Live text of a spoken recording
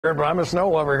But I'm a snow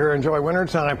lover here. Enjoy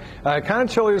wintertime. Kind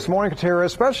of chilly this morning, Katera,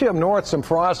 especially up north. Some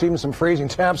frost, even some freezing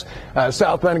temps.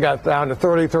 South Bend got down to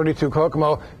 30, 32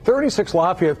 Kokomo, 36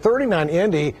 Lafayette, 39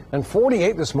 Indy, and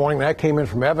 48 this morning. That came in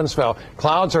from Evansville.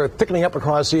 Clouds are thickening up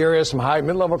across the area. Some high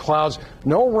mid-level clouds.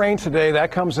 No rain today.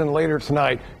 That comes in later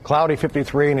tonight. Cloudy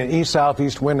 53 and an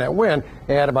east-southeast wind. That wind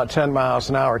at about 10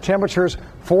 miles an hour. Temperatures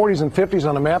 40s and 50s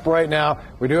on the map right now.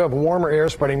 We do have warmer air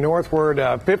spreading northward.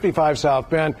 55 South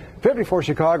Bend, 54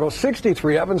 Chicago,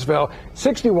 63 Evansville,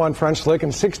 61 French Lick,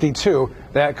 and 62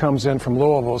 that comes in from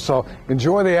Louisville. So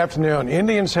enjoy the afternoon.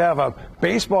 Indians have a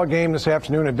baseball game this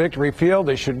afternoon at Victory Field.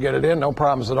 They should get it in, no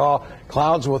problems at all.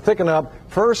 Clouds will thicken up.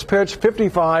 First pitch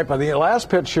 55. By the last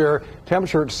pitch here,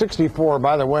 temperature at 64.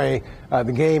 By the way,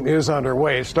 the game is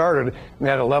underway. It started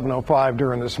at 11:05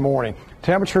 during this morning.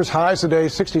 Temperatures highs today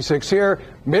 66 here,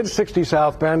 mid-60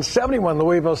 South Bend, 71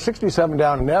 Louisville, 67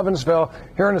 down in Evansville.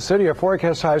 Here in the city, a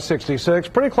forecast high 66,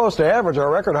 pretty close to average.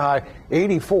 Our record high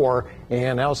 84,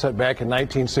 and that was set back in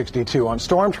 1962. On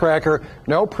Storm Tracker,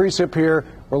 no precip here.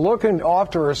 We're looking off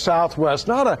to our southwest.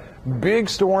 Not a big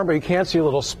storm, but you can see a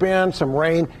little spin, some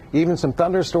rain, even some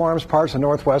thunderstorms, parts of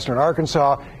northwestern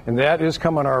Arkansas, and that is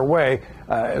coming our way.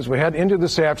 As we head into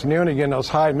this afternoon, again, those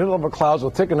high mid-level clouds will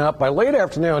thicken up. By late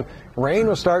afternoon, rain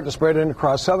will start to spread in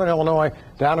across southern Illinois,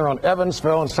 down around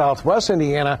Evansville and southwest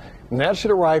Indiana, and that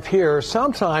should arrive here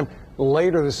sometime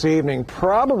later this evening,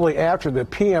 probably after the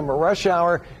p.m. rush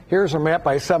hour. Here's our map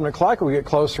by 7 o'clock. We get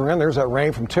closer in. There's that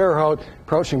rain from Terre Haute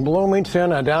approaching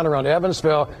Bloomington, down around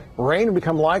Evansville. Rain will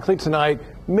become likely tonight.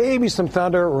 Maybe some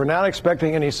thunder. We're not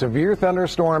expecting any severe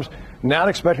thunderstorms. Not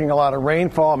expecting a lot of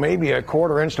rainfall, maybe a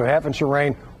quarter inch to a half inch of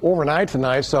rain overnight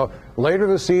tonight. So later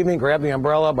this evening, grab the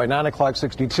umbrella. By 9 o'clock,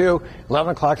 62.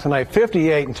 11 o'clock tonight,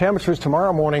 58. And temperatures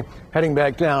tomorrow morning heading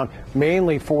back down,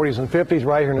 mainly 40s and 50s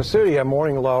right here in the city. A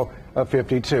morning low of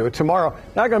 52. Tomorrow,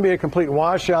 not going to be a complete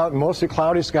washout, mostly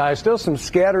cloudy skies, still some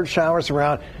scattered showers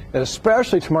around, and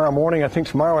especially tomorrow morning. I think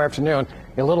tomorrow afternoon,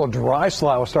 a little dry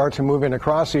slot will start to move in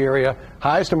across the area.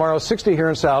 Highs tomorrow, 60 here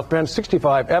in South Bend,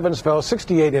 65 Evansville,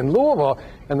 68 in Louisville,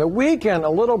 and the weekend, a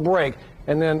little break.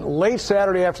 And then late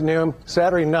Saturday afternoon,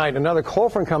 Saturday night, another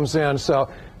cold front comes in. So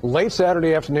late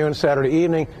Saturday afternoon, Saturday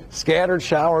evening, scattered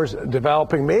showers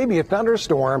developing, maybe a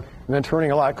thunderstorm, and then turning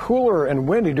a lot cooler and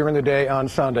windy during the day on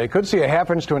Sunday. Could see a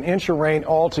half inch to an inch of rain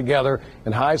altogether,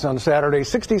 and highs on Saturday,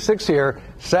 66 here,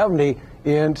 70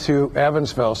 into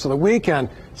Evansville. So the weekend,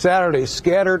 Saturday,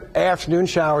 scattered afternoon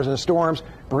showers and storms,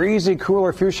 breezy,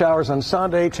 cooler, few showers on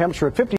Sunday, temperature at 50.